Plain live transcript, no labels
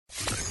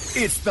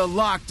It's the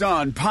Locked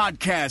On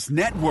Podcast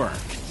Network,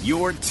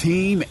 your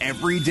team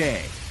every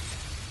day.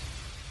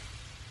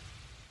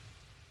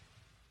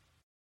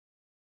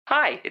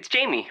 Hi, it's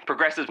Jamie,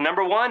 Progressive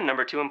number 1,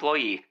 number 2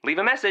 employee. Leave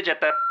a message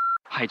at the...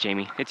 Hi,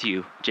 Jamie. It's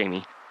you,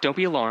 Jamie. Don't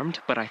be alarmed,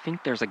 but I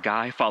think there's a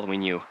guy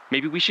following you.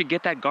 Maybe we should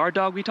get that guard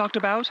dog we talked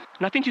about?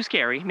 Nothing too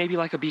scary. Maybe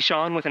like a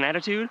Bichon with an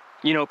attitude?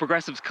 You know,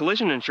 Progressive's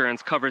collision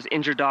insurance covers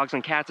injured dogs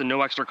and cats at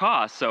no extra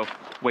cost, so...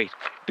 Wait,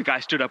 the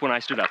guy stood up when I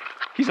stood up.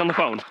 He's on the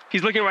phone.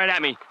 He's looking right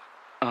at me.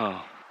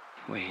 Oh,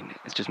 wait,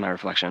 it's just my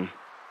reflection.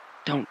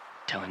 Don't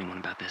tell anyone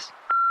about this.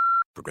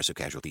 Progressive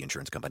Casualty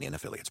Insurance Company and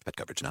Affiliates. Pet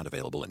coverage not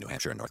available in New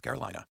Hampshire and North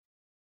Carolina.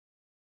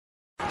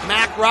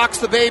 Mack rocks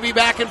the baby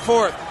back and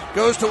forth.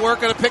 Goes to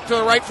work on a pick to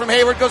the right from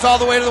Hayward. Goes all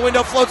the way to the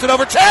window. Floats it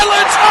over. Chandler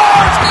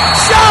scores!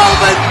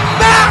 Shelvin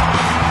Mack!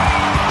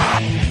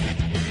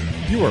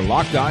 You are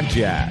Locked On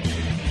Jazz,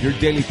 your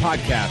daily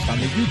podcast on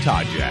the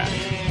Utah Jazz.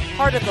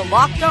 Part of the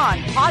Locked On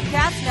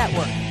Podcast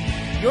Network,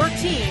 your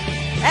team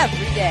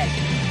every day.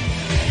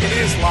 It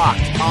is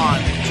Locked On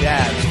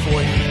Jazz for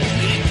the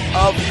 8th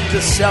of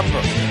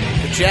December.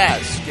 The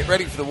Jazz get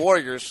ready for the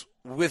Warriors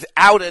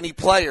without any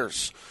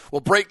players.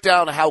 We'll break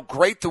down how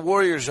great the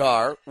Warriors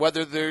are,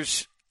 whether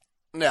there's...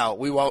 No,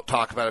 we won't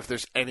talk about if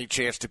there's any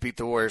chance to beat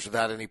the Warriors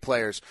without any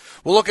players.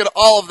 We'll look at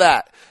all of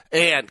that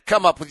and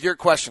come up with your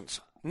questions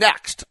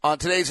next on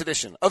today's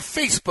edition of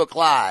Facebook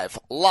Live,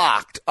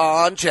 Locked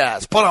On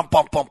Jazz. Pow.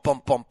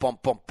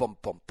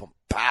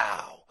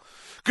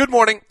 Good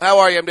morning. How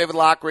are you? I'm David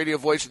Locke, radio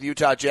voice of the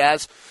Utah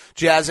Jazz,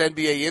 Jazz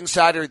NBA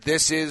Insider.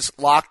 This is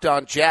Locked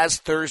On Jazz,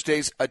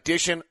 Thursday's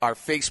edition, our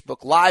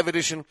Facebook Live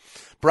edition,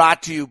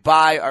 brought to you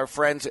by our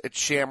friends at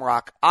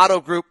Shamrock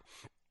Auto Group.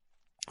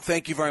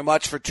 Thank you very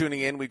much for tuning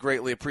in. We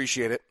greatly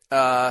appreciate it.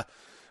 The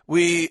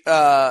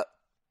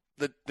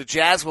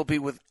Jazz will be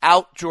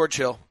without George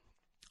Hill,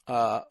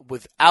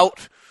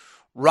 without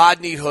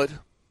Rodney Hood,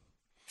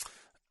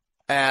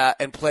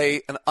 and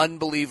play an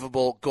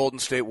unbelievable Golden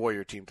State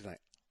Warrior team tonight.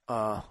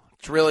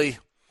 It's really,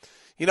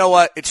 you know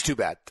what? It's too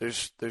bad.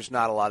 There's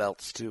not a lot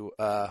else to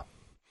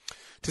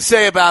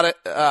say about it.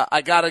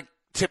 I gotta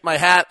tip my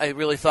hat. I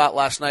really thought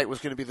last night was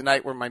going to be the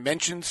night where my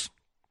mentions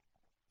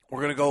were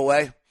going to go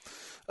away,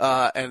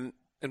 and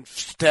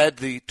instead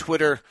the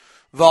Twitter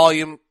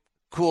volume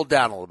cooled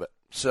down a little bit.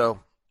 So,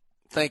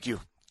 thank you.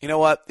 You know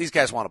what? These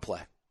guys want to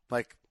play.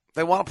 Like,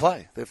 they want to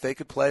play. If they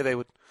could play, they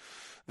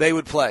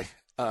would play.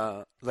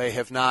 They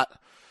have not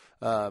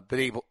been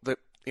able. They're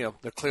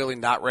clearly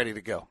not ready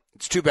to go.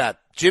 It's too bad.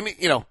 Jimmy,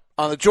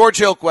 on the George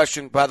Hill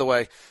question, by the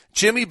way,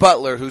 Jimmy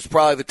Butler, who's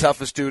probably the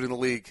toughest dude in the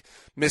league,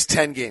 missed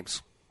 10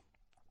 games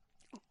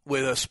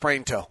with a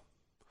sprained toe.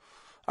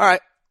 All right.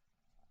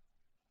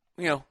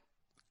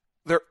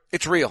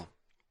 It's real.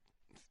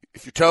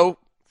 If your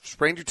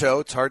sprained your toe,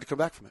 it's hard to come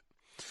back from it.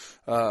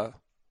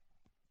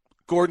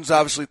 Gordon's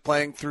obviously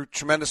playing through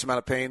tremendous amount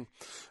of pain.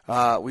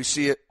 We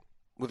see it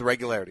with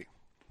regularity.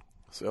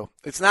 So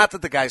it's not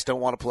that the guys don't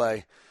want to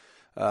play.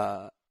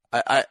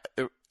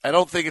 I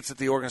don't think it's that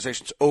the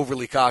organization's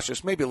overly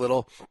cautious, maybe a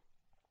little,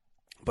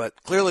 but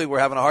clearly we're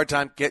having a hard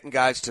time getting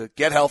guys to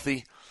get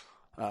healthy.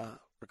 We're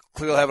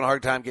clearly having a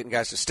hard time getting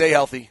guys to stay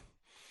healthy,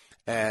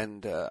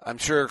 and I'm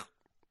sure,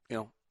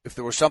 if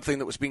there was something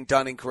that was being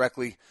done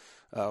incorrectly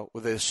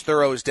with as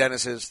thorough as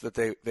Dennis is, that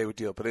they would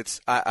deal. But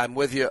I'm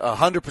with you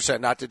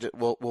 100%.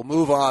 We'll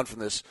move on from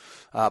this.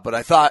 But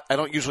I thought I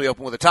don't usually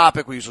open with a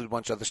topic. We usually do a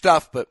bunch of other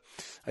stuff. But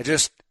it's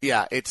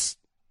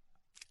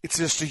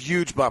just a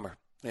huge bummer.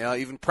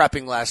 Even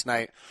prepping last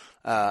night,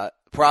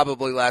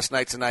 probably last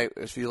night tonight,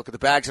 if you look at the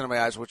bags under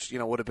my eyes, which,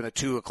 would have been a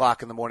 2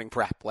 o'clock in the morning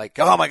prep. Like,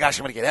 oh my gosh,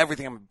 I'm going to get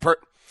everything. I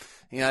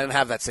didn't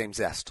have that same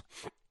zest.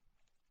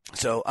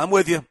 So I'm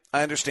with you.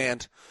 I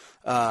understand.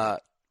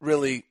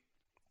 Really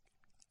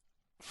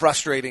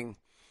frustrating,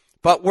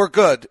 but we're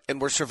good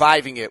and we're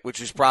surviving it,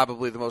 which is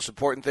probably the most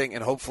important thing.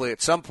 And hopefully at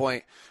some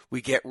point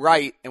we get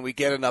right and we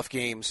get enough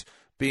games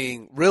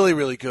being really,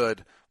 really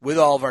good with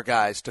all of our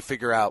guys to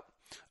figure out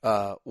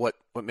what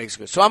makes it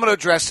good. So I'm going to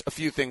address a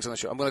few things on the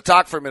show. I'm going to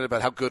talk for a minute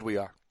about how good we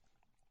are.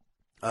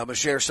 I'm going to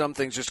share some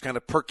things just kind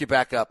of perk you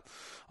back up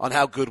on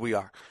how good we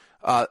are.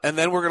 And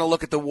then we're going to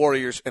look at the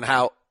Warriors and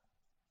how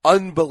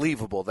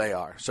unbelievable they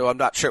are. So I'm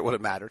not sure it would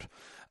have mattered.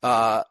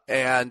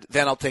 And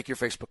then I'll take your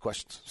Facebook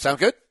questions. Sound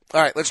good?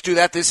 All right, let's do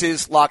that. This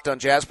is Locked On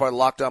Jazz, part of the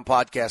Locked On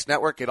Podcast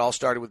Network. It all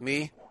started with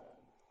me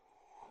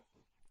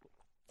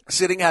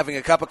sitting having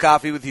a cup of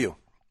coffee with you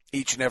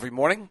each and every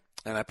morning.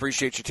 And I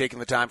appreciate you taking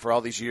the time for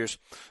all these years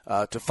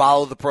to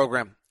follow the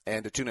program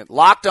and to tune in.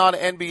 Locked On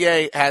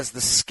NBA has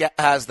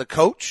the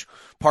coach,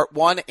 part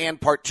 1 and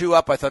part 2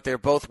 up. I thought they were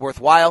both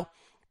worthwhile.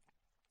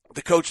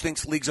 The coach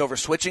thinks league's over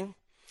switching.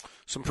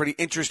 Some pretty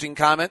interesting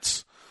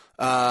comments.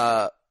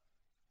 So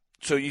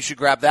you should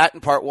grab that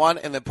in part 1.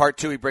 And then part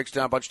 2, he breaks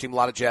down a bunch of team, a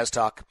lot of Jazz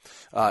talk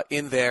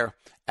in there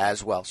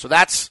as well. So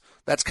that's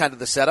kind of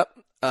the setup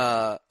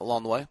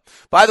along the way.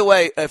 By the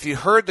way, if you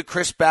heard the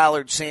Chris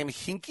Ballard, Sam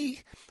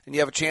Hinkie, and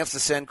you have a chance to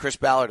send Chris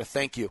Ballard a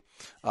thank you,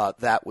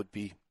 that would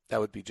be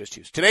just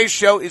used. Today's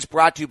show is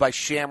brought to you by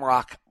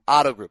Shamrock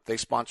Auto Group. They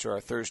sponsor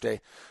our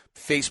Thursday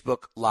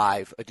Facebook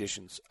Live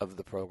editions of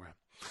the program.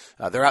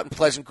 They're out in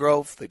Pleasant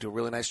Grove. They do a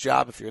really nice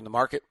job. If you're in the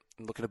market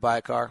and looking to buy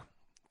a car,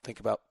 think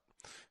about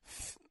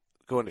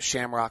going to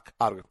Shamrock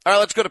Auto Group. All right,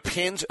 let's go to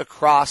pins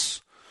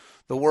across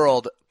the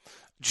world.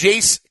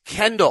 Jace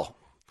Kendall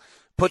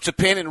puts a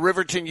pin in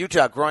Riverton,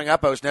 Utah. Growing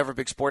up, I was never a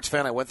big sports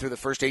fan. I went through the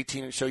first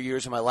 18 or so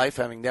years of my life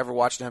having never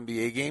watched an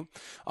NBA game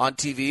on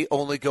TV,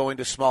 only going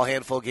to a small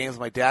handful of games with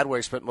my dad where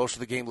I spent most of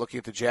the game looking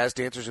at the jazz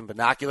dancers in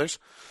binoculars.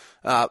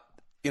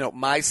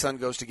 My son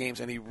goes to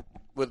games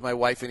with my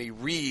wife, and he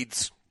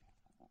reads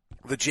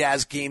the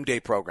Jazz game day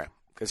program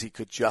because he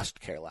could just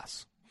care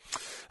less.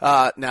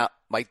 Now,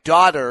 my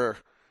daughter,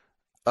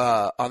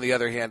 on the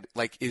other hand,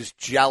 is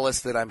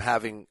jealous that I'm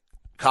having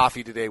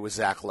coffee today with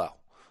Zach Lowe.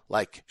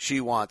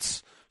 She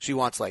wants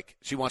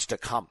to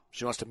come.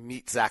 She wants to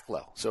meet Zach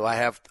Lowe. So I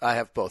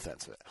have both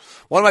ends of it.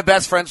 One of my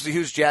best friends was a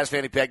huge Jazz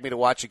fan. He begged me to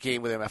watch a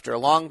game with him. After a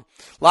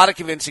lot of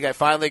convincing, I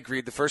finally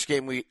agreed. The first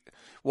game we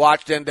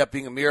watched ended up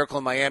being a miracle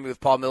in Miami with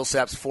Paul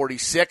Millsap's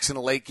 46 in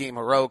a late game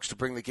heroics to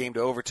bring the game to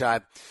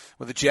overtime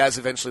when the Jazz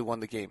eventually won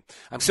the game.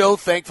 I'm so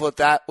thankful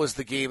that was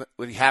the game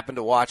we happened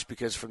to watch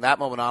because from that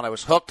moment on I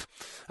was hooked.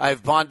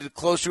 I've bonded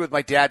closer with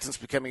my dad since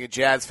becoming a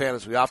Jazz fan,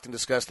 as we often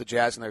discuss the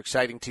Jazz and their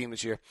exciting team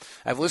this year.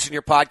 I've listened to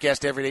your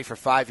podcast every day for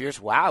 5 years.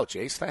 Wow,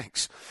 Jace,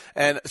 thanks.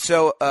 And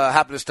so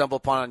happened to stumble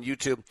upon it on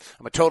YouTube.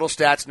 I'm a total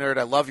stats nerd.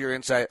 I love your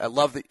insight. I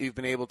love that you've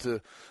been able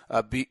to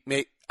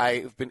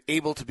I've been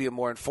able to be a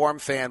more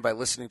informed fan by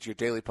listening to your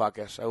daily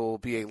podcast. I will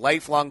be a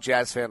lifelong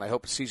Jazz fan. I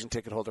hope a season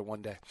ticket holder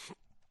one day.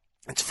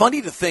 It's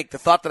funny to think, the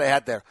thought that I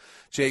had there,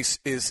 Jace,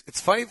 is it's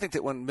funny to think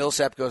that when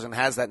Millsap goes and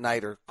has that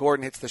night, or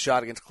Gordon hits the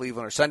shot against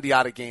Cleveland, or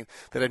Sundiata game,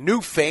 that a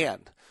new fan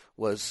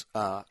was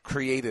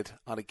created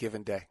on a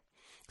given day.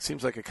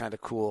 Seems like a kind of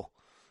cool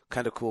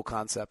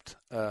concept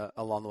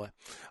along the way.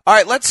 All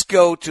right, let's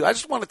go to, I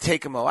just want to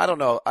take a moment. I don't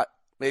know,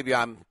 maybe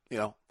I'm,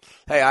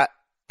 hey,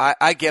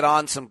 I get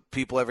on some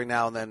people every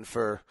now and then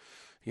for,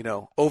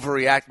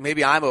 overreact.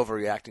 Maybe I'm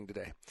overreacting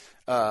today.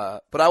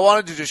 But I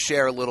wanted to just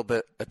share a little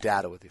bit of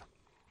data with you.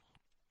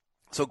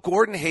 So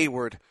Gordon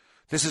Hayward,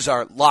 this is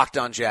our Locked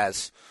on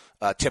Jazz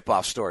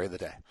tip-off story of the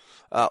day.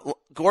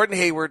 Gordon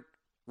Hayward,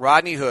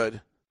 Rodney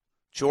Hood,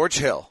 George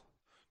Hill,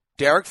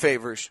 Derek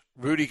Favors,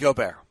 Rudy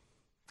Gobert,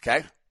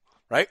 okay,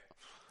 right,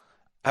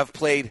 have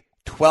played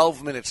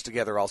 12 minutes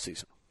together all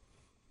season.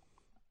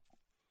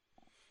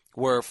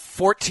 We're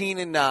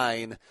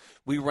 14-9.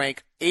 We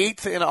rank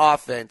 8th in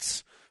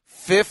offense,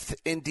 5th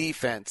in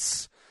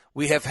defense.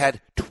 We have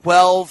had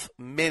 12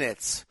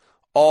 minutes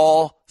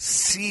all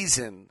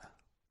season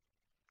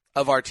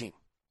of our team.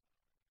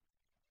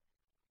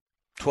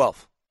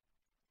 12.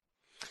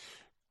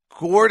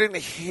 Gordon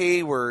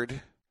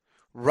Hayward,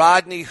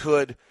 Rodney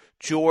Hood,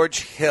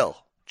 George Hill,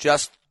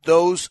 just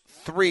those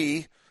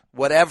three,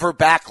 whatever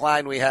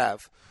backline we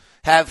have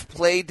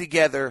played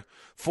together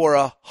for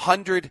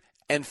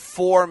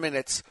 104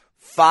 minutes,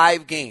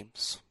 5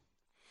 games.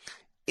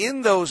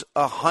 In those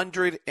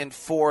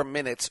 104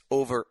 minutes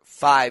over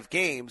 5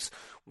 games,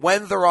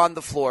 when they're on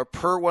the floor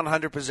per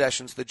 100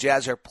 possessions, the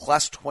Jazz are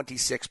plus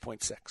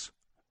 26.6.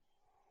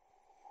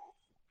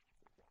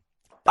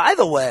 By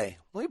the way,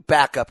 let me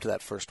back up to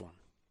that first one.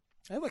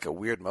 I have like a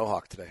weird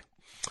mohawk today.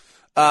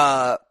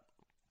 Back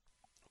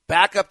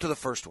up to the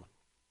first one.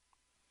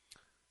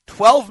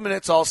 12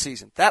 minutes all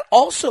season. That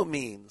also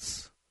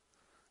means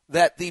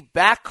that the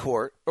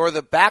backcourt, or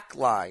the back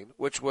line,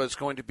 which was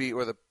going to be,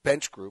 or the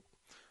bench group,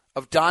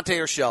 of Dante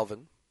or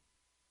Shelvin,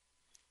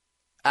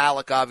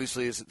 Alec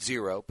obviously is at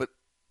 0, but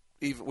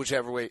even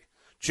whichever way,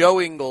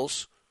 Joe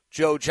Ingles,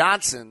 Joe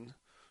Johnson,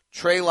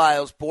 Trey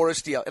Lyles,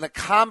 Boris Diaw, and a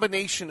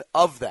combination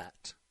of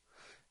that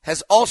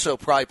has also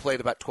probably played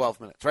about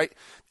 12 minutes, right?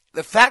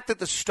 The fact that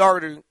the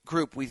starting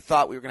group we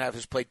thought we were going to have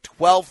has played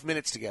 12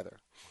 minutes together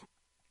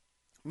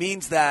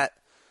means that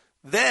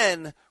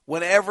then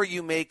whenever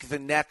you make the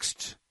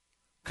next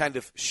kind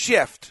of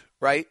shift,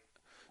 right,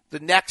 the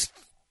next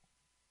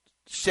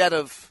set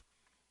of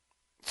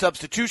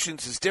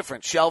substitutions is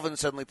different. Shelvin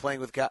suddenly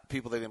playing with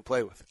people they didn't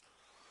play with.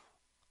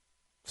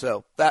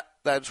 So that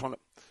I just want to.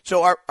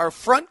 So our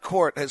front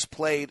court has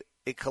played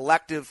a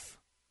collective,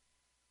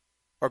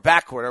 or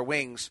backcourt, our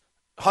wings,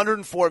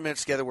 104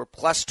 minutes together. We're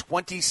plus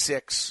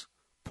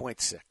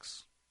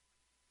 26.6.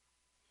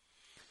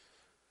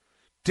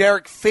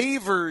 Derek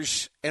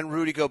Favors and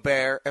Rudy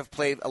Gobert have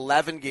played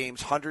 11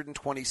 games,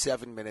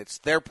 127 minutes.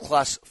 They're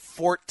plus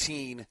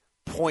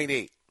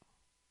 14.8.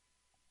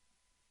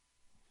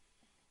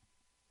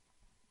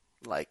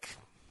 Like,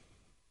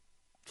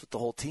 that's what the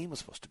whole team was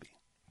supposed to be.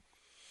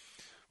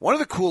 One of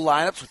the cool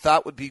lineups we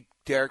thought would be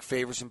Derek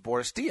Favors and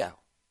Boris Diaw.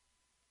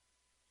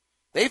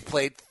 They've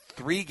played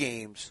 3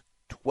 games,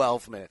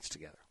 12 minutes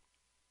together.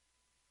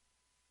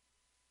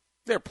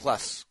 They're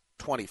plus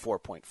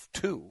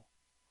 24.2.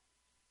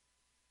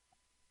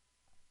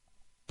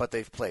 But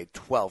they've played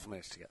 12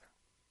 minutes together.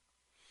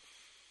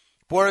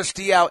 Boris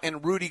Diaw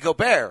and Rudy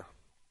Gobert.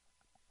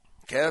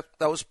 Okay,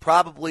 that was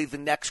probably the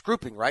next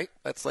grouping, right?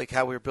 That's like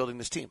how we were building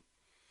this team.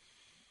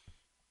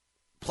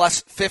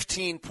 plus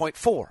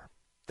 15.4.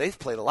 They've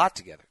played a lot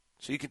together.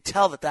 So you can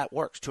tell that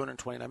works,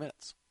 229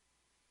 minutes.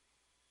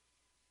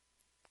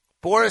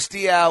 Boris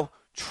Diaw,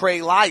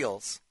 Trey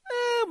Lyles,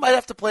 might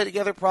have to play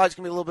together. Probably going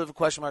to be a little bit of a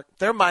question mark.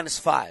 They're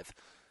 -5.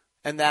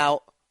 And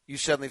now you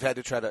suddenly have had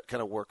to try to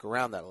kind of work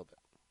around that a little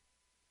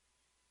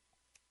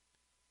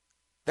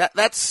bit.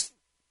 That's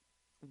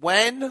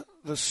when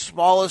the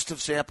smallest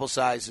of sample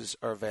sizes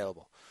are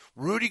available.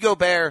 Rudy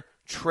Gobert,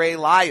 Trey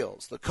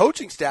Lyles. The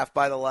coaching staff,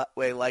 by the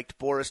way, liked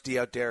Boris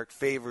Diaw, Derek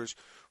Favors,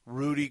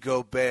 Rudy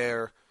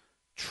Gobert,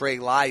 Trey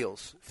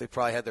Lyles, if they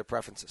probably had their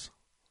preferences.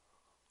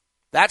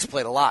 That's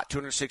played a lot,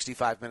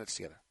 265 minutes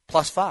together,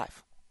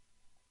 +5.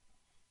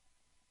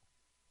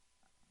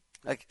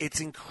 Like, it's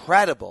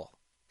incredible.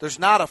 There's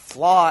not a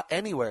flaw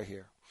anywhere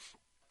here.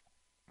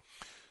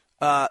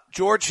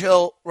 George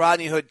Hill,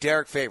 Rodney Hood,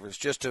 Derek Favors,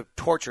 just to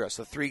torture us,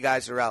 the three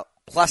guys that are out,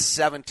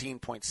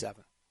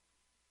 +17.7.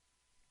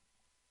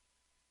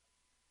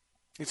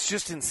 It's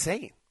just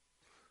insane.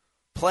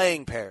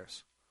 Playing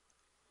pairs.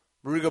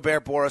 Rudy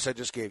Gobert, Boris, I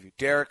just gave you.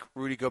 Derek,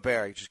 Rudy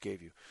Gobert, I just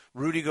gave you.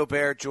 Rudy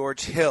Gobert,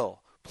 George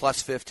Hill,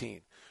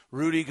 +15.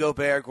 Rudy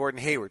Gobert,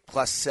 Gordon Hayward,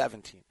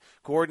 +17.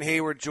 Gordon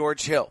Hayward,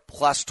 George Hill,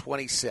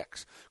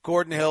 +26.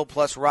 Gordon Hill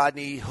plus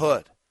Rodney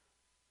Hood.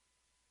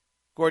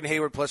 Gordon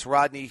Hayward plus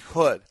Rodney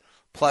Hood,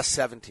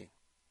 +17.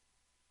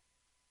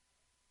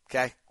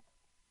 Okay?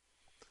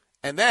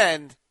 And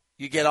then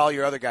you get all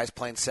your other guys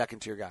playing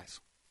second-tier guys.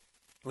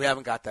 We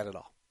haven't got that at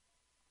all.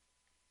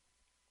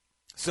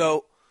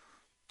 So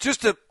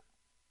just a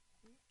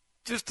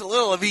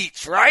little of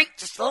each, right?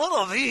 Just a little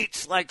of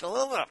each. Like a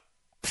little bit of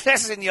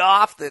pissing you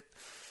off that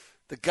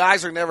the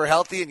guys are never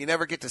healthy and you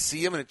never get to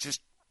see them, and it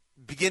just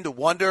begin to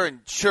wonder.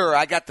 And sure,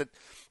 I got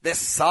this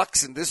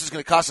sucks and this is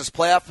going to cost us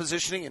playoff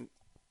positioning. And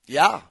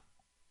yeah,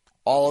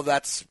 all of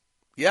that's,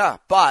 yeah.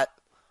 But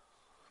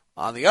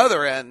on the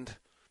other end,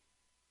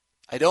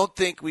 I don't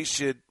think we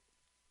should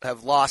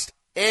have lost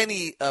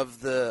any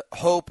of the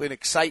hope and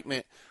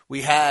excitement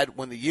we had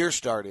when the year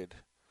started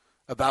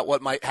about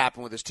what might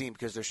happen with this team,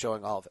 because they're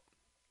showing all of it.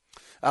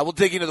 We'll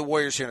dig into the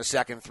Warriors here in a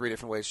second, 3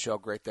 different ways to show how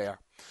great they are.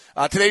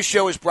 Today's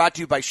show is brought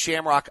to you by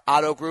Shamrock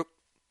Auto Group.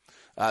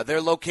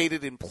 They're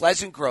located in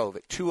Pleasant Grove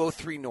at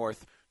 203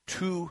 North,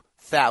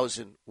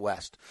 2000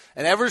 West.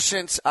 And ever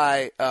since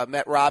I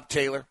met Rob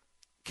Taylor,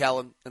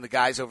 Kellen, and the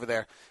guys over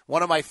there,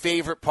 one of my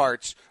favorite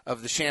parts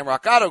of the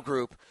Shamrock Auto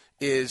Group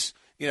is,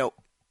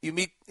 you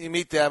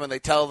meet them and they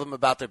tell them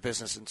about their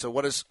business. And so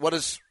what does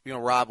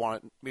Rob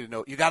wanted me to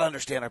know? You got to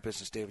understand our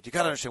business, David. You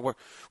got to understand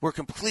we're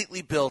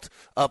completely built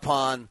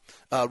upon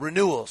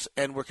renewals,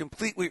 and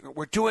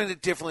we're doing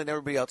it differently than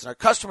everybody else. And our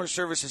customer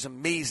service is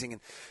amazing.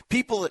 And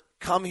people that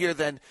come here,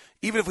 then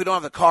even if we don't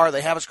have the car,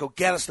 they have us go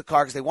get us the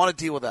car because they want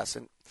to deal with us.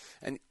 And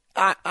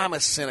I'm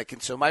a cynic,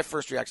 and so my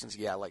first reaction is,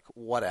 yeah, like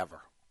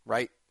whatever,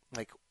 right?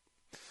 Like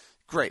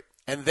great.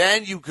 And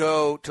then you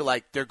go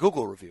to their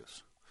Google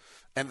reviews.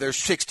 And there's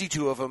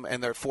 62 of them,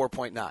 and they're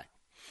 4.9.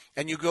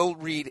 And you go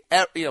read,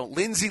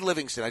 Lindsay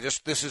Livingston.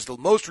 This is the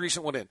most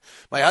recent one in.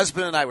 My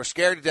husband and I were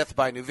scared to death to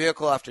buy a new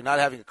vehicle after not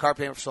having a car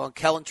payment for so long.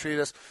 Kellen treated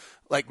us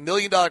like $1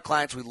 million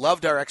clients. We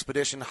loved our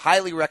expedition.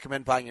 Highly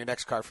recommend buying your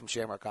next car from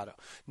Shamrock Auto.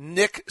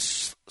 Nick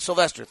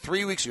Sylvester,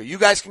 3 weeks ago. You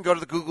guys can go to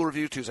the Google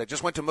review too. I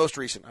just went to most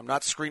recent. I'm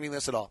not screening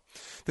this at all.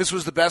 This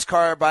was the best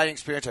car buying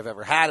experience I've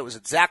ever had. It was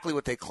exactly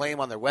what they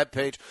claim on their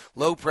webpage.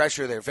 Low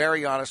pressure. They're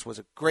very honest. Was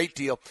a great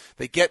deal.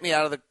 They get me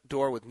out of the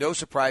door with no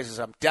surprises.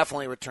 I'm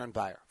definitely a return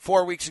buyer.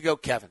 4 weeks ago,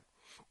 Kevin.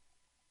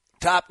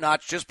 Top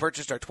notch, just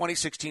purchased our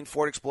 2016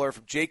 Ford Explorer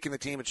from Jake and the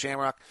team at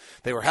Shamrock.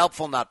 They were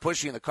helpful, not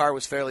pushy, and the car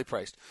was fairly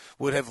priced.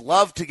 Would have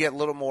loved to get a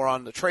little more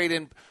on the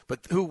trade-in,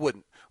 but who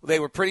wouldn't? They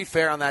were pretty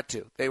fair on that,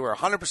 too. They were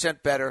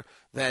 100% better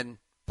than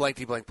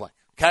blankety blank blank.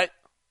 Okay?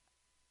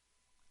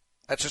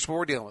 That's just what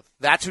we're dealing with.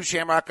 That's who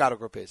Shamrock Auto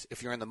Group is.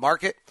 If you're in the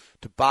market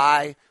to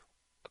buy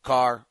a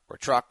car or a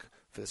truck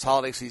for this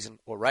holiday season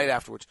or right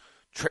afterwards,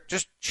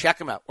 just check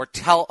them out or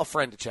tell a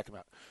friend to check them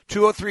out.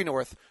 203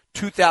 North,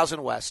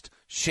 2000 West,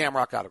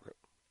 Shamrock Auto Group.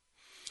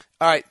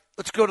 All right,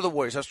 let's go to the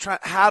Warriors.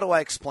 How do I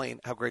explain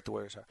how great the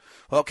Warriors are?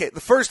 Well, okay, the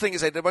first thing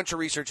is I did a bunch of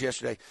research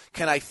yesterday.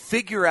 Can I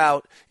figure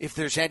out if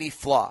there's any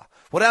flaw?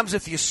 What happens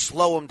if you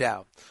slow them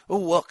down? Oh,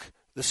 look,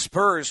 the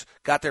Spurs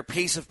got their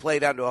pace of play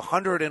down to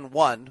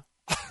 101.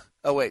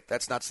 Oh, wait,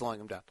 that's not slowing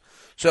them down.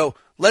 So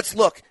let's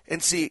look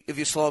and see if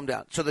you slow them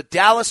down. So the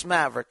Dallas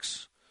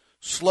Mavericks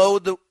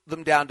slowed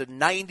them down to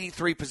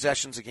 93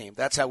 possessions a game.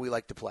 That's how we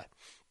like to play.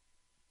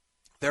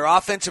 Their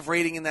offensive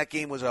rating in that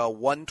game was a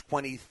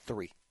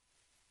 123.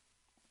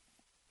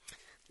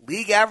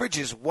 League average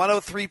is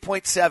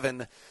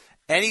 103.7.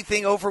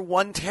 Anything over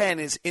 110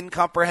 is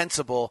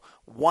incomprehensible.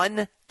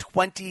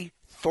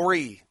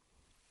 123.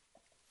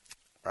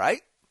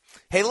 Right?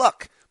 Hey,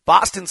 look,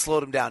 Boston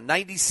slowed them down,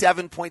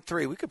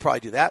 97.3. We could probably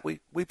do that. We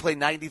play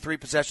 93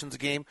 possessions a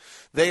game.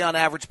 They, on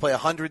average, play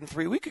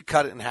 103. We could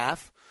cut it in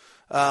half.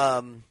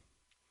 Boston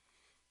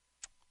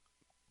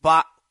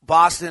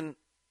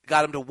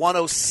got them to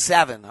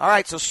 107. All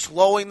right, so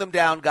slowing them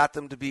down got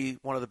them to be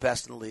one of the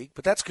best in the league,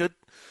 but that's good.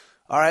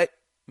 All right,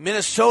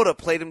 Minnesota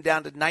played them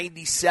down to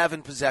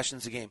 97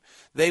 possessions a game.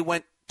 They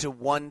went to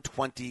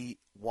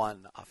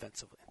 121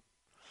 offensively.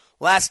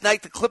 Last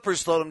night, the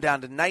Clippers slowed them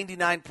down to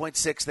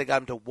 99.6. They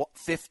got them to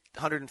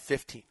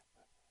 115.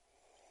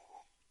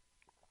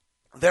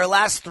 Their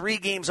last 3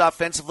 games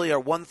offensively are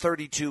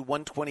 132,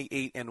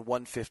 128, and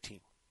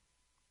 115.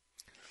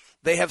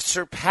 They have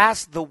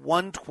surpassed the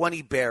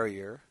 120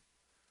 barrier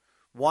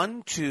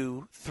 1,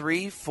 2,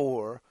 3,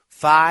 4,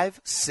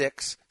 5,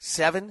 6,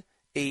 7,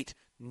 8,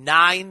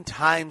 9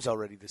 times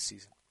already this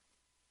season.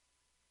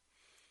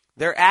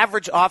 Their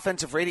average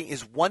offensive rating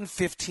is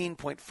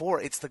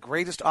 115.4. It's the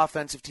greatest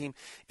offensive team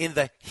in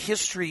the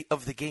history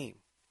of the game.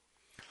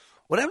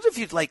 What happens if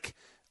you,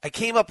 I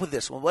came up with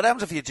this one. What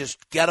happens if you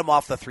just get them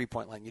off the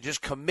three-point line? You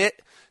just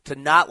commit to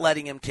not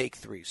letting him take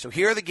threes. So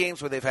here are the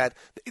games where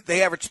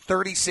they average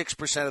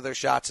 36% of their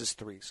shots as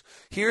threes.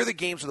 Here are the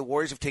games where the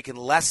Warriors have taken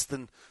less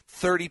than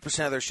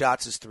 30% of their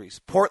shots as threes.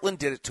 Portland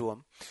did it to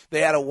them.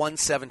 They had a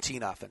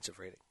 117 offensive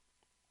rating.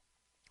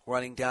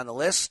 Running down the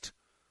list,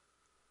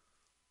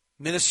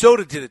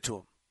 Minnesota did it to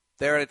them.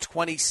 They're at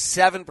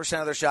 27%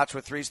 of their shots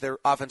were threes. Their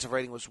offensive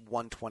rating was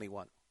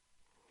 121.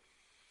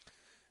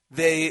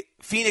 The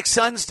Phoenix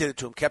Suns did it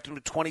to them, kept them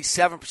to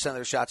 27% of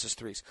their shots as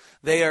threes.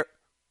 They are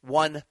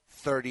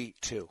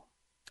 132.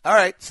 All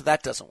right, so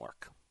that doesn't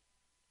work.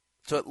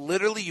 So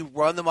literally you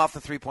run them off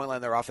the three-point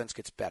line, their offense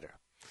gets better.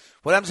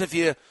 What happens if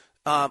you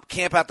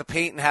camp out the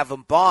paint and have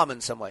them bomb in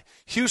some way?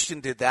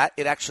 Houston did that.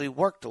 It actually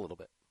worked a little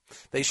bit.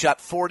 They shot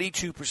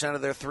 42%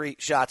 of their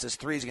shots as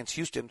threes against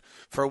Houston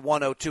for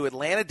 102.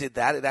 Atlanta did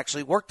that. It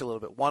actually worked a little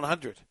bit,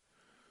 100.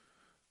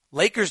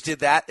 Lakers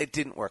did that. It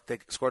didn't work. They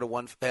scored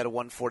they had a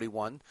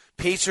 141.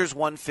 Pacers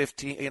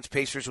 115 against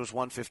Pacers was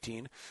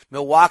 115.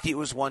 Milwaukee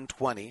was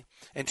 120,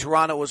 and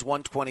Toronto was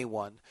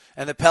 121,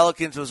 and the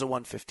Pelicans was a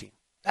 115.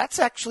 That's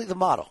actually the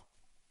model,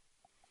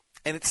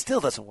 and it still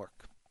doesn't work.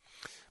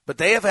 But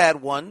they have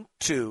had 1,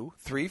 2,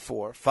 3,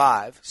 4,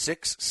 5,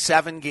 6,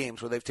 7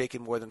 games where they've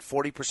taken more than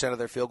 40% of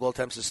their field goal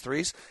attempts as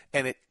threes,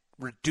 and it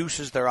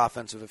reduces their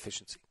offensive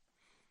efficiency.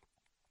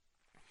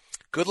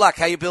 Good luck.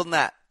 How you building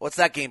that? What's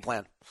that game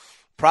plan?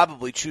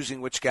 Probably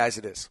choosing which guys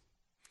it is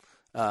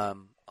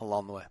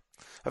along the way.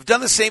 I've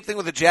done the same thing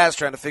with the Jazz,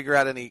 trying to figure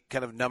out any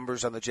kind of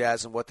numbers on the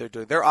Jazz and what they're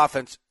doing. Their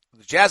offense,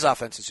 the Jazz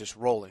offense is just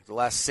rolling. The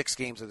last 6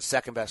 games are the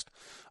second best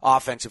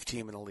offensive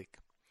team in the league.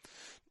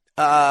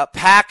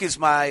 Pack is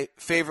my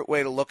favorite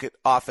way to look at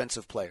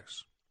offensive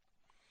players.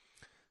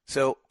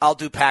 So I'll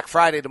do Pack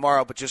Friday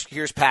tomorrow, but just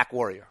here's Pack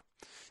Warrior.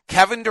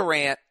 Kevin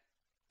Durant's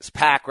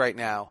Pack right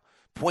now,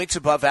 points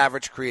above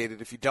average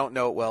created. If you don't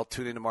know it well,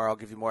 tune in tomorrow. I'll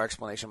give you more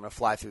explanation. I'm going to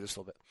fly through this a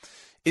little bit.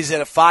 Is at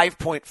a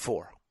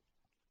 5.4.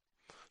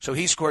 So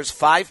he scores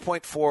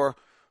 5.4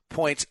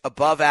 points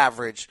above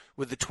average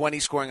with the 20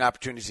 scoring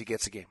opportunities he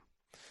gets a game.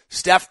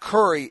 Steph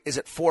Curry is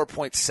at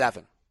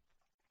 4.7.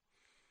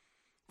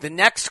 The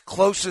next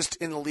closest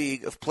in the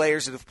league of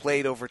players that have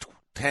played over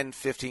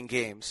 15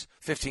 games,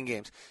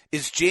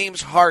 is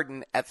James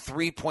Harden at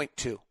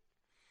 3.2.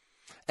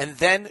 And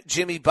then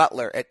Jimmy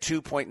Butler at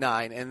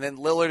 2.9, and then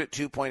Lillard at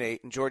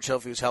 2.8, and George Hill,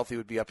 if he was healthy,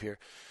 would be up here.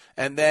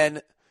 And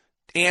then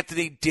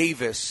Anthony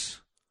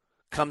Davis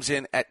comes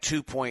in at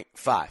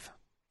 2.5.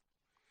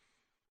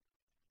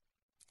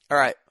 All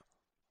right.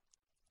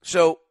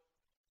 So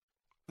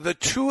the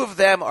two of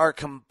them are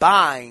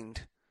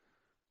combined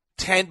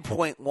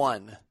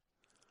 10.1.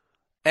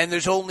 And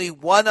there's only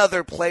one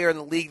other player in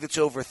the league that's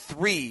over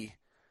 3.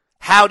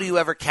 How do you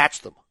ever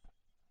catch them?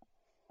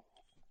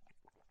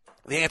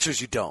 The answer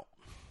is you don't.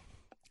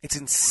 It's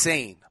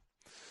insane.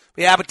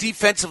 Yeah, but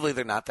defensively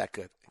they're not that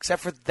good.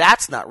 Except for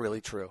that's not really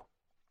true.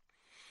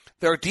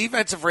 Their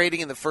defensive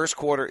rating in the first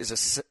quarter is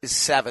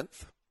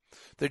 7th.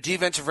 Their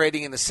defensive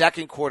rating in the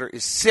second quarter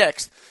is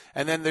 6th.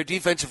 And then their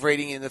defensive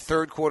rating in the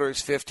third quarter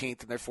is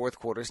 15th, and their fourth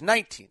quarter is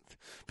 19th.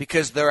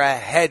 Because they're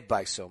ahead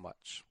by so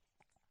much.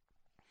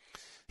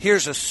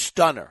 Here's a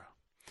stunner.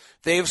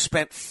 They have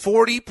spent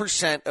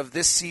 40% of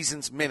this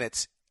season's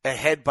minutes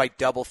ahead by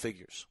double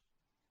figures.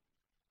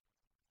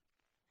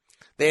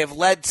 They have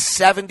led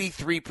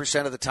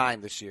 73% of the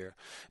time this year.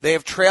 They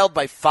have trailed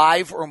by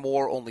 5 or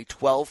more only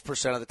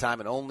 12% of the time,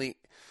 and only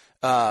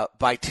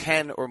by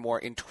 10 or more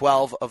in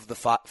 12 of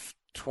the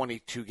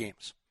 22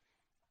 games.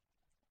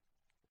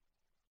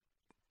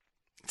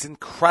 It's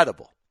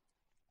incredible.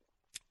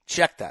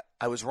 Check that.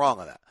 I was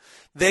wrong on that.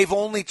 They've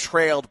only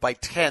trailed by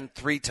 10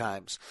 3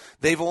 times.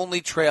 They've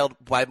only trailed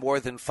by more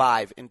than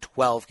 5 in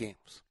 12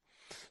 games.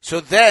 So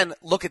then,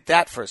 look at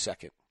that for a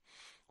second.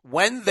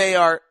 When they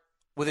are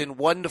within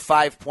 1 to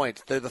 5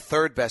 points, they're the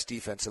third best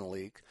defense in the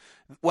league.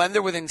 When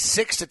they're within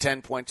 6 to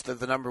 10 points, they're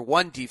the number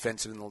 1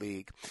 defense in the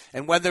league.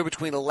 And when they're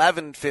between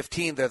 11 and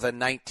 15, they're the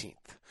 19th.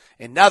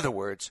 In other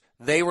words,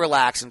 they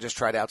relax and just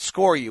try to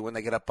outscore you when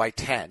they get up by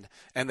 10,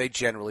 and they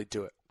generally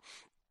do it.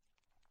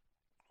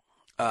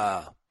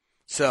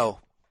 So,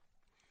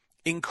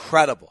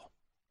 incredible.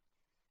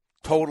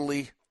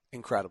 Totally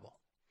incredible.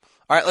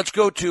 All right, let's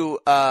go to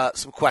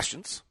some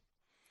questions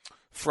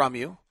from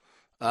you.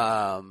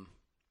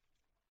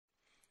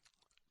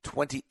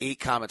 28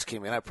 comments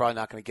came in. I'm probably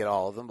not going to get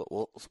all of them, but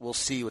we'll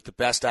see what the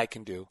best I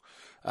can do.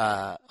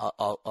 I'm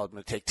going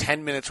to take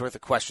 10 minutes worth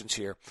of questions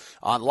here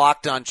on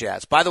Locked On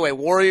Jazz. By the way,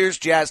 Warriors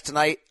Jazz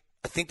tonight.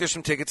 I think there's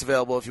some tickets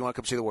available if you want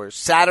to come see the Warriors.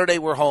 Saturday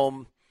we're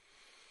home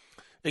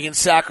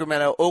against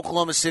Sacramento,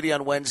 Oklahoma City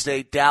on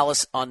Wednesday,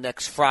 Dallas on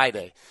next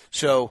Friday.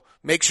 So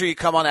make sure you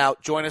come on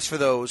out, join us for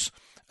those.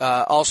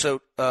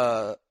 Also,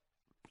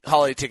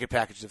 holiday ticket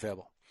package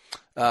available.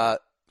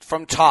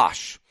 From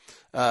Tosh,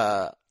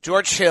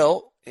 George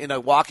Hill in a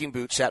walking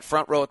boot sat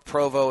front row at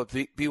Provo at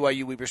the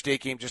BYU Weber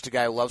State game. Just a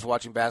guy who loves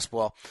watching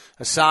basketball.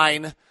 A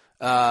sign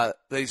that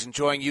he's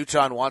enjoying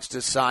Utah and wants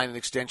to sign an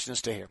extension and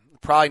stay here.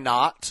 Probably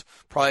not.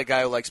 Probably a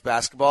guy who likes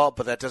basketball,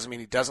 but that doesn't mean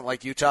he doesn't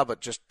like Utah.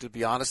 But just to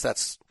be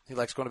honest, he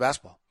likes going to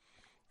basketball.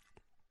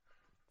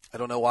 I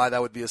don't know why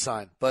that would be a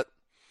sign, but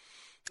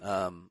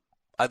I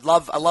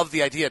love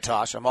the idea,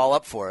 Tosh. I'm all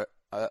up for it,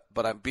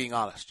 but I'm being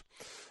honest.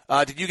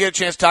 Did you get a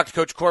chance to talk to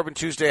Coach Corbin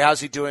Tuesday? How's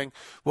he doing?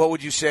 What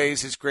would you say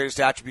is his greatest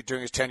attribute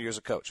during his 10 years as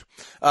a coach?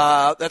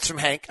 That's from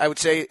Hank. I would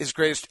say his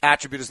greatest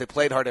attribute is they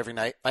played hard every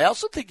night. I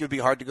also think it would be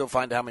hard to go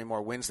find out how many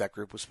more wins that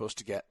group was supposed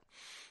to get,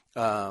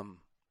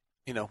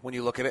 when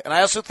you look at it. And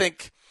I also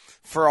think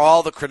for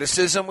all the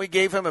criticism we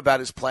gave him about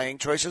his playing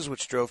choices,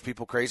 which drove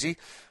people crazy,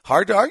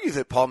 hard to argue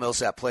that Paul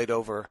Millsap played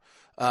over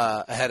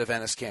ahead of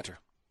Enes Kanter.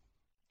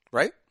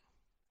 Right?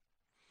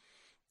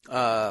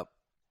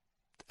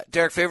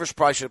 Derek Favors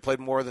probably should have played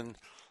a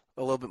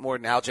little bit more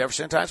than Al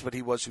Jefferson at times, but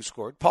he was who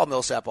scored. Paul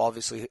Millsap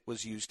obviously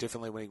was used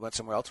differently when he went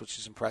somewhere else, which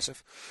is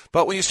impressive.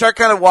 But when you start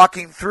kind of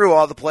walking through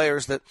all the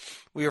players that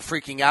we were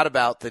freaking out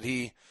about that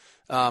he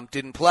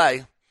didn't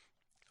play,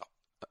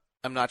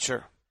 I'm not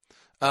sure.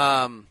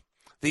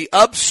 The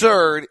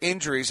absurd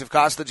injuries have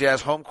cost the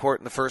Jazz home court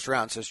in the first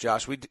round, says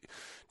Josh. We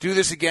do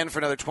this again for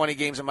another 20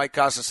 games. It might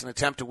cost us an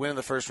attempt to win in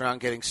the first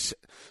round, getting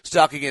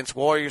stuck against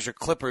Warriors or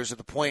Clippers. At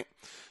the point,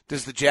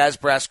 does the Jazz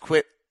brass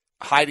quit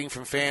hiding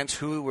from fans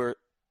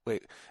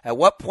at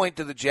what point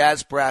did the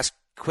Jazz brass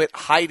quit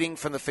hiding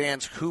from the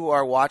fans who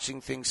are watching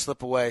things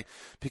slip away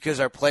because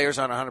our players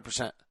aren't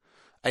 100%?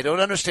 I don't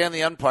understand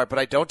the part, but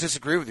I don't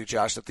disagree with you,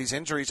 Josh, that these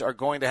injuries are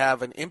going to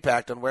have an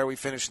impact on where we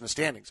finish in the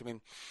standings. I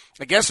mean,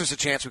 I guess there's a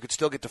chance we could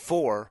still get to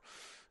 4,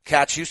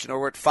 catch Houston, or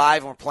we're at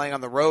 5 and we're playing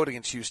on the road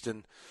against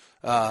Houston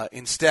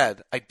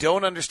instead. I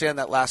don't understand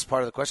that last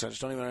part of the question. I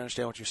just don't even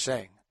understand what you're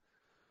saying.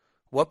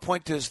 What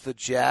point does the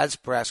Jazz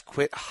brass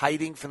quit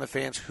hiding from the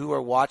fans who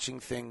are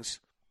watching things?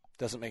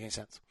 Doesn't make any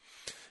sense.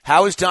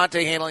 How is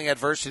Dante handling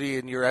adversity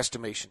in your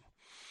estimation?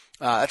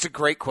 That's a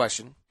great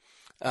question.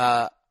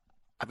 I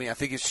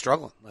think he's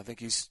struggling. I think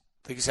he's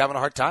having a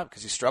hard time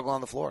because he's struggling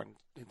on the floor. And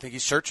I think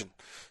he's searching.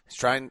 He's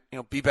trying,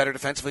 be better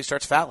defensively. He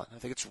starts fouling. I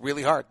think it's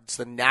really hard. It's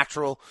the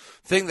natural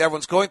thing that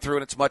everyone's going through,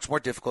 and it's much more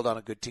difficult on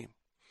a good team.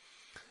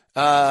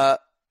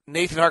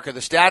 Nathan Harker,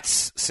 the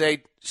stats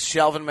say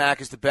Shelvin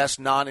Mack is the best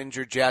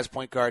non-injured Jazz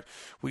point guard.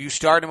 Will you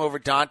start him over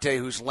Dante,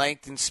 whose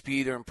length and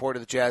speed are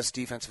important to the Jazz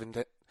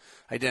defensive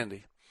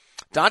identity?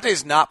 Dante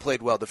has not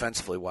played well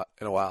defensively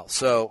in a while,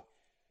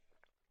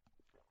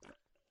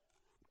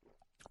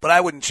 but I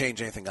wouldn't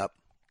change anything up.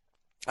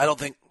 I don't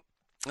think,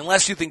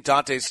 unless you think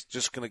Dante's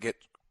just going to get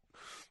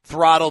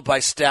throttled by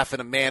Steph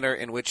in a manner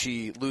in which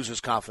he loses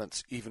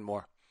confidence even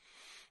more.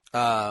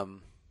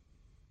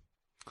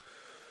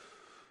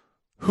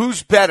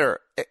 Who's better?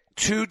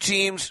 2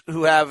 teams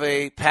who have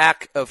a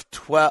pack of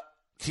 12,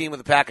 team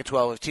with a pack of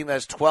 12. A team that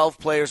has 12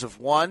 players of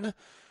 1.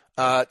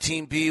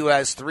 Team B who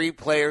has 3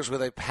 players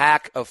with a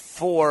pack of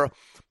 4,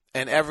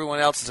 and everyone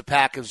else is a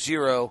pack of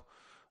 0.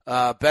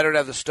 Better to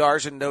have the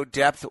stars and no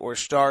depth or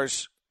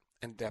stars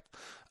and depth?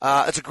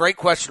 It's a great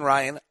question,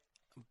 Ryan.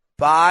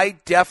 By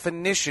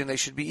definition, they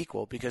should be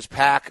equal because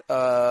pack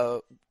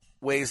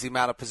weighs the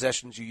amount of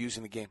possessions you use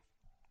in the game.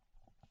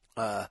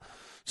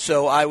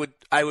 So I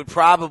would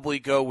probably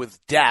go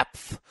with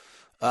depth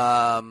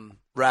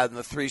rather than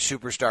the 3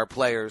 superstar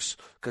players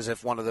because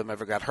if one of them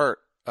ever got hurt.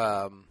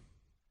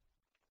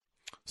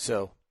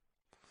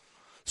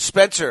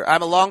 Spencer,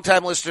 I'm a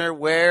longtime listener.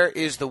 Where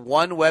is the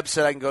one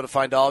website I can go to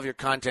find all of your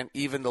content,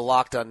 even the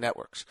Locked On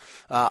networks?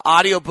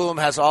 Audio Boom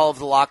has all of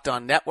the Locked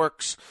On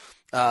networks.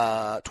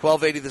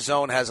 1280 The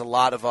Zone has a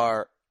lot of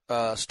our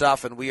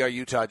stuff, and We Are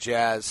Utah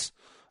Jazz.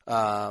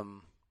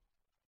 Been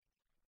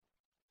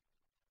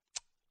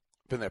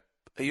there.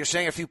 You're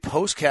saying a few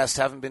postcasts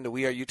haven't been to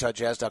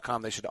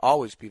weareutahjazz.com. They should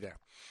always be there.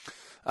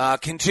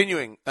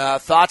 Continuing,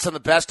 thoughts on the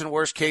best and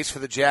worst case for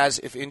the Jazz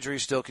if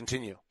injuries still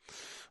continue?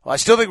 Well, I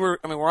still think we're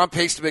on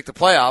pace to make the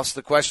playoffs.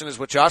 The question is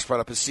what Josh brought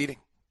up is seeding.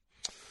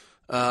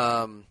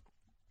 Does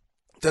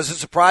it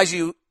surprise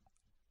you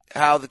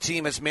how the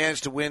team has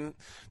managed to win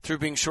through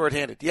being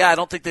shorthanded? Yeah, I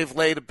don't think they've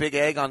laid a big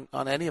egg on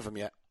any of them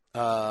yet.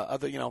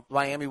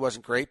 Miami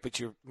wasn't great, but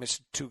you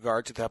missed 2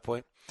 guards at that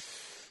point.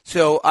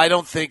 So I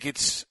don't think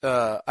it's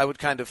I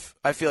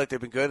feel like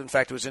they've been good. In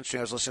fact, it was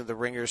interesting. I was listening to the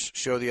Ringers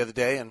show the other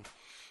day, and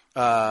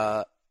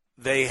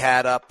they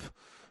had up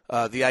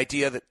the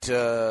idea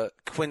that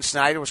Quinn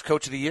Snyder was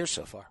Coach of the Year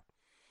so far.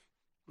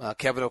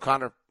 Kevin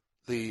O'Connor,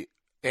 the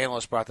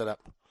analyst, brought that up.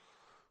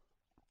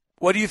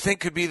 What do you think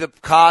could be the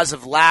cause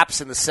of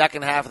lapse in the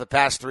second half of the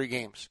past 3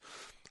 games?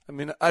 I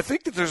mean, I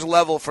think that there's a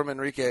level from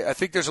Enrique. I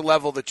think there's a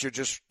level that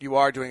you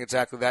are doing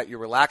exactly that. You're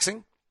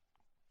relaxing.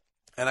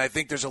 And I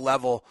think there's a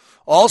level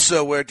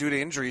also where due to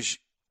injuries,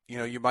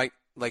 you might,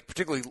 like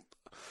particularly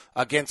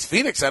against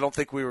Phoenix, I don't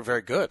think we were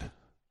very good.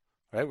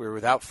 Right? We were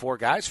without 4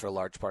 guys for a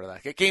large part of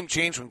that. The game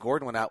changed when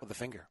Gordon went out with the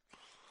finger.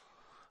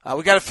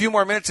 We got a few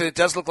more minutes, and it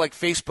does look like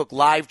Facebook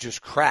Live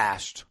just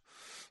crashed.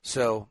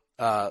 So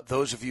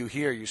those of you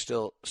here, you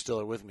still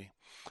are with me.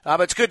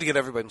 But it's good to get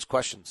everybody's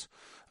questions.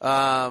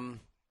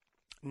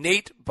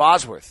 Nate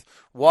Bosworth,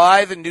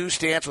 why the new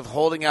stance with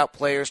holding out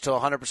players till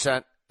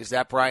 100%? Is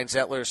that Brian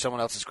Zettler or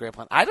someone else's grand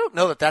plan? I don't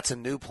know that that's a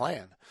new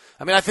plan.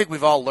 I mean, I think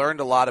we've all learned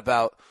a lot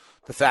about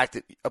the fact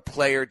that a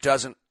player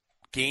doesn't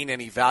gain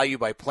any value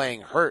by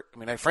playing hurt. I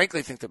mean, I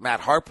frankly think that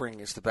Matt Harpering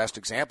is the best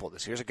example of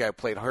this. Here's a guy who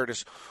played hurt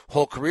his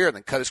whole career and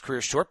then cut his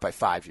career short by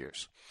 5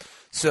 years.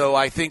 So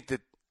I think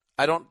that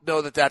I don't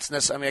know that that's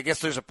necessary. I mean, I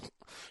guess there's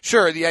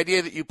sure, the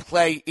idea that you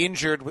play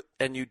injured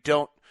and you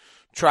don't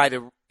try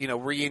to,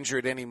 re-injure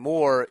it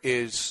anymore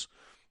is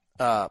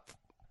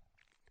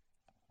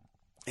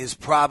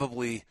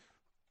probably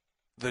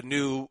the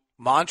new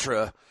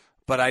mantra,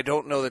 but I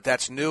don't know that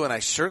that's new, and I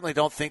certainly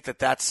don't think that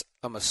that's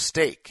a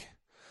mistake.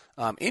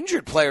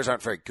 Injured players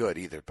aren't very good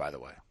either, by the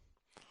way.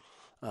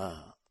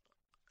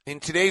 In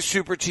today's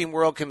super team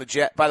world, can the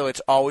Jazz, by the way,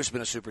 it's always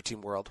been a super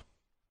team world.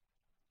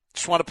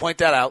 Just want to point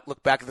that out.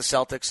 Look back at the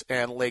Celtics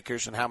and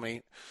Lakers and how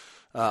many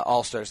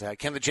All-Stars they had.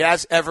 Can the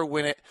Jazz ever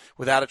win it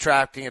without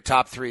attracting a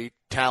top 3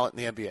 talent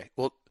in the NBA?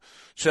 Well,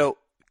 so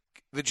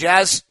the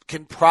Jazz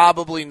can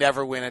probably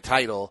never win a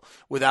title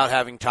without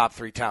having top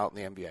 3 talent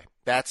in the NBA.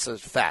 That's a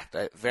fact.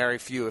 Very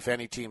few, if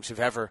any, teams have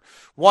ever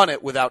won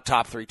it without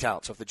top 3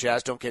 talent. So if the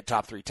Jazz don't get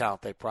top 3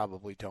 talent, they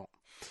probably don't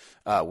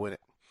win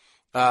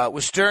it.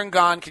 With Stern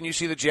gone, can you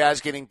see the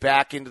Jazz getting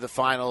back into the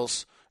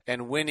finals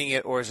and winning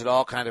it, or is it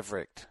all kind of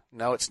rigged?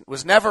 No, it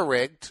was never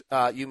rigged.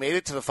 You made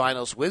it to the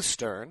finals with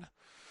Stern.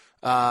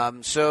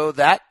 So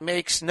that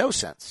makes no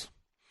sense.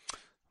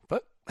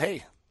 But,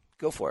 hey,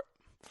 go for it.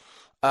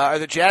 Are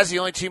the Jazz the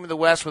only team in the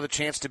West with a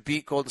chance to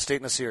beat Golden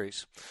State in a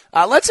series?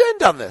 Let's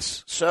end on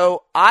this.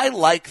 So I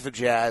like the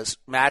Jazz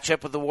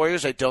matchup with the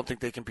Warriors. I don't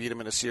think they can beat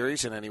them in a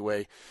series in any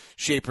way,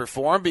 shape, or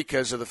form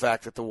because of the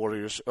fact that the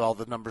Warriors, all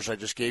the numbers I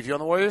just gave you on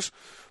the Warriors.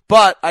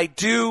 But I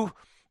do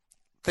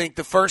think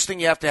the first thing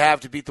you have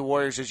to beat the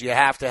Warriors is you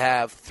have to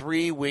have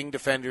 3 wing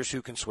defenders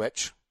who can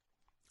switch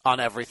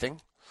on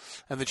everything.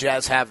 And the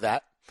Jazz have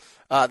that.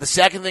 The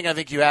second thing I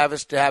think you have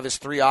is to have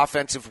 3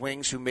 offensive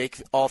wings who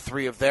make all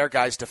 3 of their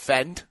guys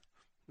defend,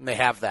 and they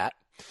have that.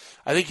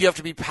 I think you have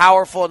to be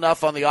powerful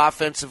enough on the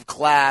offensive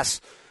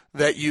glass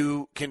that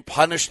you can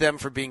punish them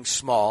for being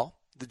small.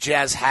 The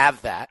Jazz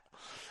have that.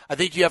 I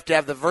think you have to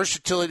have the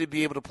versatility to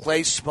be able to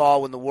play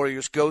small when the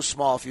Warriors go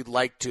small if you'd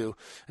like to,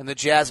 and the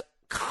Jazz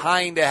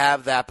kind of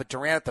have that, but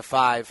Durant at the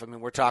 5, I mean,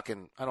 we're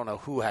talking, I don't know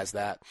who has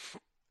that.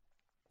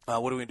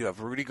 What do we do?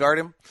 Have Rudy guard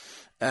him?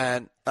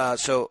 And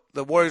so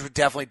the Warriors would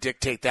definitely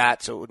dictate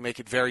that, so it would make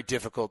it very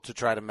difficult to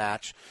try to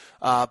match.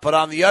 But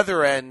on the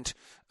other end,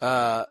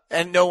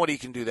 and nobody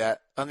can do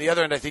that. On the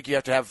other end, I think you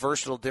have to have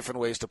versatile different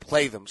ways to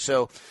play them.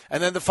 So,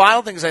 and then the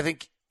final thing is I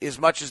think as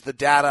much as the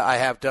data I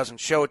have doesn't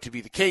show it to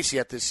be the case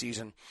yet this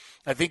season,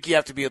 I think you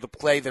have to be able to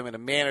play them in a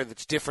manner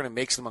that's different and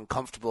makes them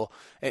uncomfortable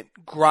and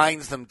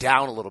grinds them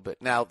down a little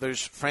bit. Now,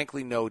 there's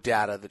frankly no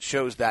data that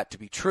shows that to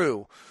be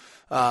true.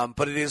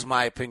 But it is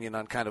my opinion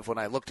on kind of when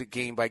I looked at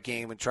game by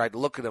game and tried to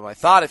look at them, I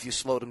thought if you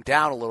slowed them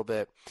down a little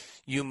bit,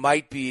 you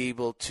might be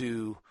able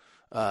to,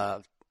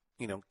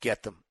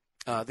 get them.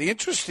 The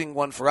interesting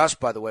one for us,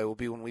 by the way, will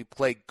be when we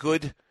play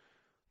good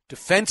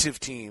defensive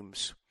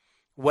teams,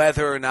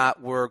 whether or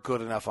not we're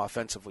good enough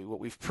offensively.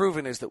 What we've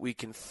proven is that we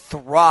can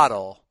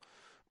throttle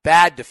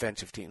bad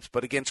defensive teams.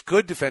 But against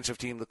good defensive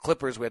team, the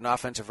Clippers, we had an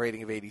offensive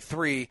rating of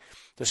 83.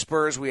 The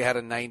Spurs, we had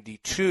a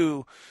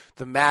 92.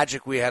 The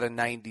Magic, we had a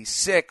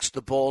 96.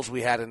 The Bulls,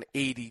 we had an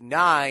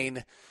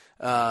 89.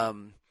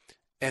 And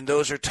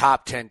those are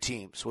top 10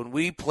 teams. When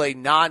we play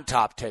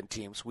non-top 10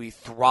 teams, we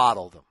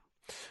throttle them.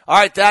 All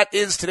right, that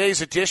is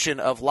today's edition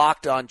of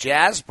Locked On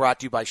Jazz, brought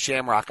to you by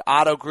Shamrock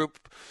Auto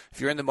Group.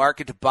 If you're in the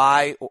market to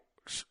buy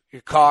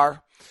your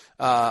car,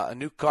 a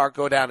new car,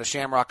 go down to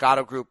Shamrock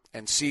Auto Group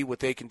and see what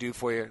they can do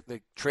for you.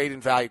 They trade in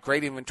value,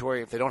 great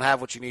inventory. If they don't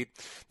have what you need,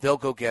 they'll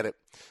go get it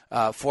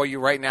for you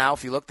right now.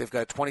 If you look, they've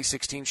got a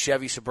 2016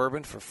 Chevy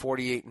Suburban for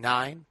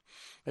 $48,900.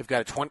 They've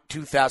got a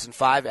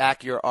 2005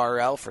 Acura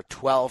RL for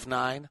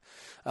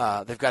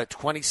 $12,900. They've got a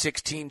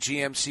 2016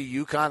 GMC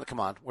Yukon. Come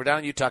on, we're down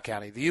in Utah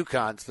County. The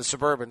Yukons, the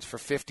Suburbans for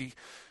 $59,000.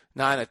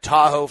 A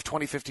Tahoe,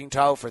 2015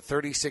 Tahoe for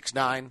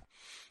 $36,900.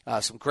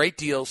 Some great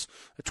deals.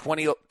 A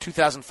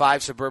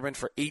 2005 Suburban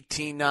for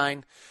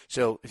 $18,900.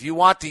 So if you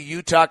want the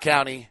Utah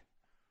County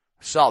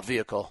assault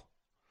vehicle,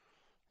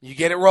 you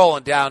get it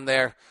rolling down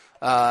there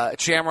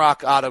at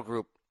Shamrock Auto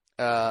Group.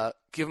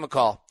 give them a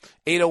call.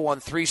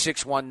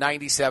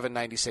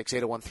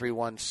 801-361-9796.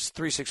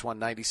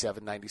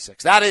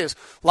 801-361-9796. That is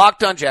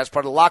Locked On Jazz,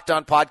 part of the Locked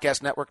On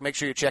Podcast Network. Make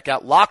sure you check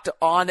out Locked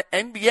On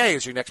NBA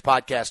as your next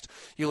podcast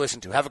you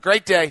listen to. Have a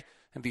great day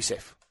and be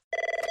safe.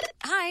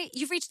 Hi,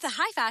 you've reached the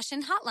High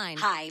Fashion Hotline.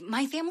 Hi,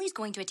 my family's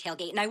going to a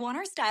tailgate, and I want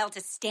our style to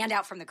stand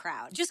out from the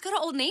crowd. Just go to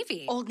Old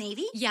Navy. Old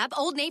Navy? Yep,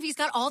 Old Navy's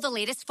got all the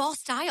latest fall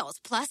styles.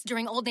 Plus,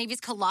 during Old Navy's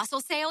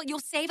colossal sale, you'll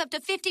save up to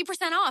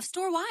 50% off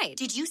store-wide.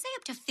 Did you say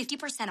up to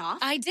 50% off?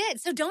 I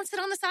did, so don't sit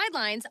on the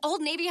sidelines.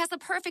 Old Navy has the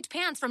perfect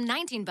pants from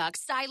 $19,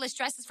 stylish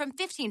dresses from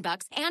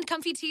 $15, and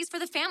comfy tees for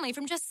the family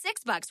from just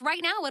 $6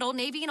 right now at Old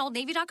Navy and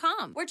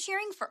OldNavy.com. We're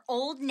cheering for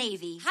Old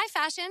Navy. High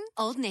Fashion,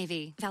 Old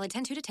Navy. Valid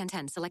 10-2 to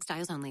 10-10. Select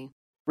styles only.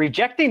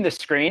 Rejecting the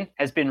Screen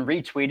has been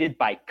retweeted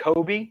by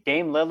Kobe,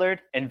 Dame Lillard,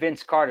 and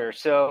Vince Carter,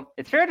 so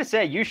it's fair to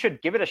say you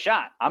should give it a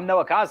shot. I'm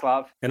Noah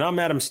Kozlov. And I'm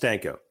Adam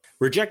Stanko.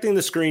 Rejecting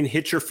the Screen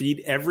hits your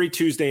feed every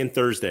Tuesday and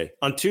Thursday.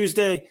 On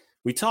Tuesday,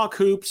 we talk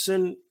hoops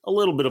and a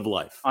little bit of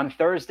life. On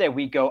Thursday,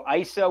 we go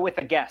ISO with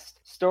a guest.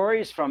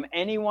 Stories from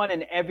anyone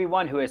and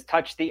everyone who has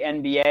touched the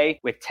NBA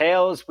with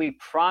tales we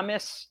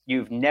promise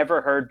you've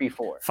never heard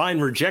before.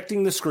 Find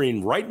Rejecting the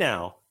Screen right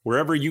now,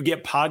 wherever you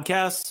get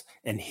podcasts,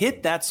 and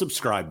hit that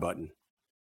subscribe button.